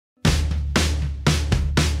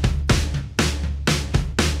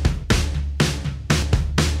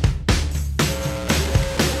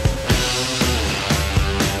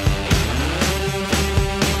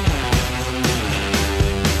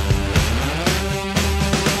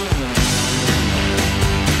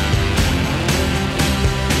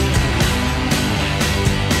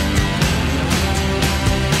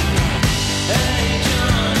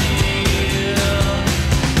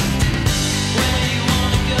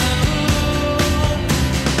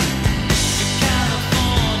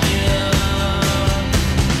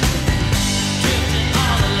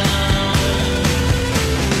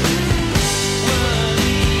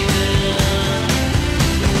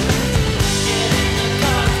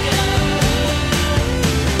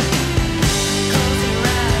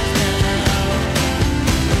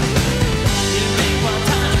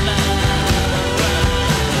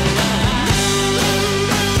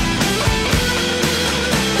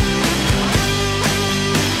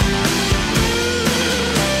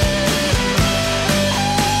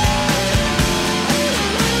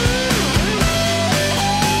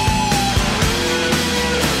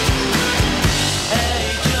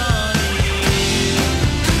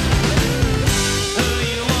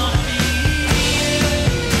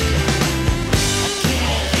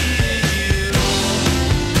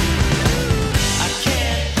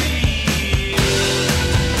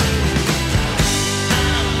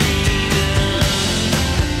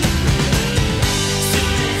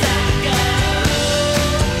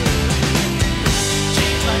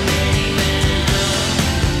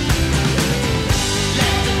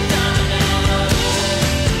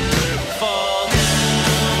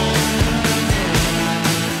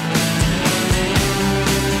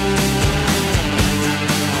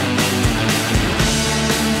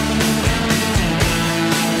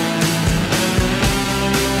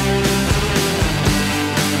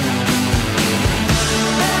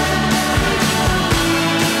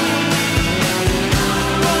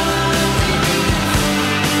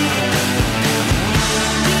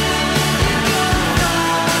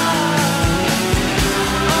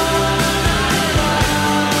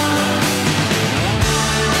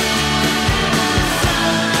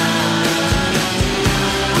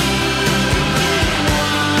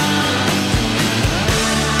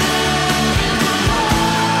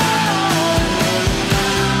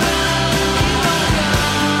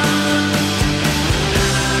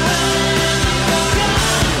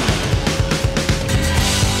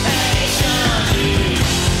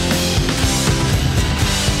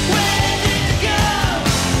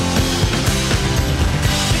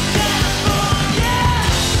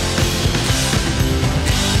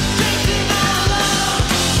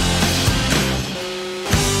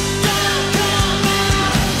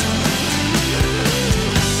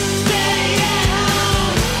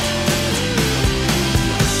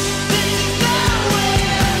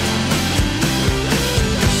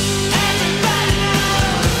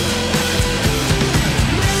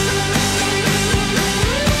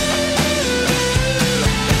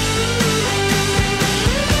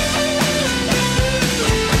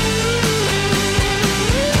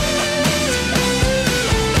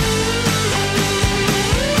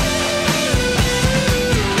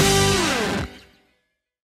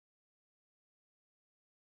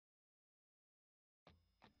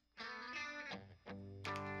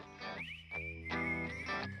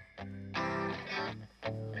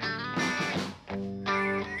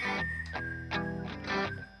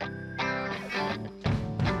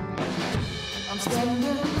I'm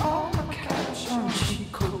spending all my cash on cheap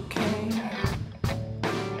cocaine,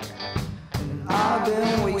 and I've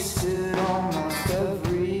been wasted almost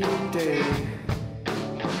every day,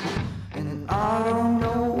 and I don't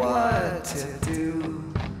know what to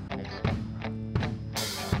do.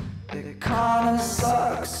 It kinda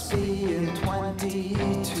sucks being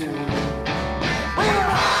 22. We were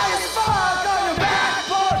high as fuck on your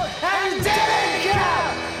backboard, and you didn't care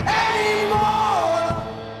anymore.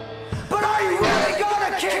 But are you really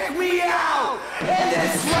gonna kick me out in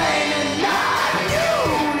this rain? And I knew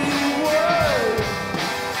you would.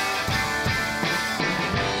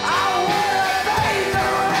 I would've paid the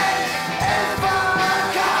rent if I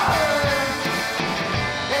could,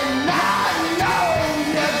 and I know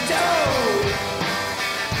you do.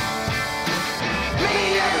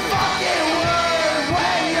 Mean every fucking word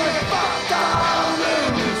when you're fucked on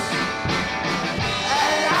loose,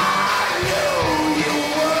 and I knew you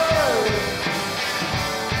would.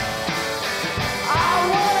 I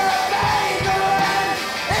would've paid the rent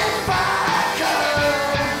if I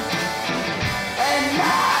could, and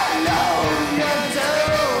I know you do.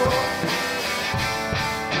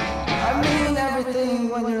 I mean everything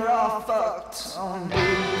when you're all fucked on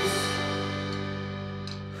booze.